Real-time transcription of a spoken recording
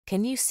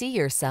Can you see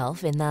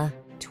yourself in the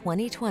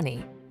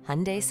 2020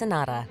 Hyundai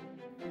Sonata?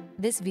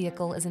 This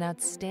vehicle is an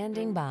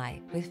outstanding buy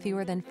with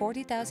fewer than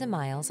 40,000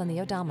 miles on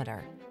the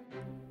odometer.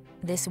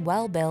 This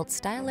well-built,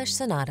 stylish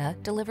Sonata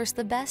delivers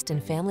the best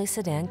in family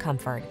sedan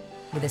comfort.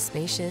 With a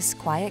spacious,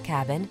 quiet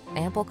cabin,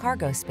 ample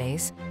cargo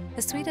space,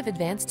 a suite of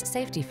advanced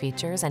safety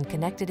features, and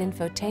connected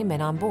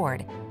infotainment on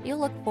board, you'll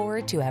look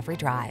forward to every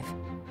drive.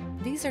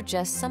 These are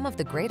just some of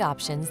the great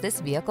options this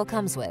vehicle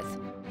comes with: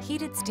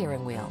 heated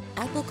steering wheel,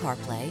 Apple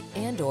CarPlay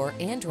and/or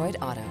Android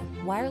Auto,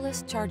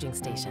 wireless charging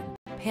station,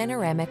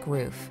 panoramic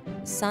roof,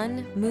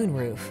 sun,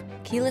 moonroof,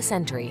 keyless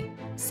entry,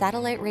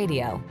 satellite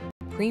radio,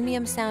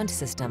 premium sound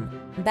system,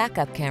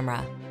 backup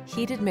camera,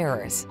 heated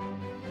mirrors.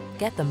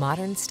 Get the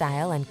modern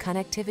style and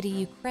connectivity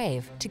you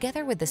crave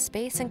together with the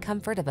space and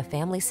comfort of a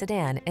family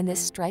sedan in this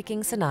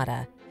striking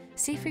Sonata.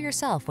 See for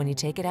yourself when you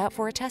take it out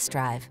for a test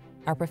drive.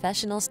 Our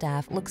professional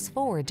staff looks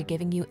forward to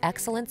giving you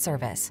excellent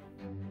service.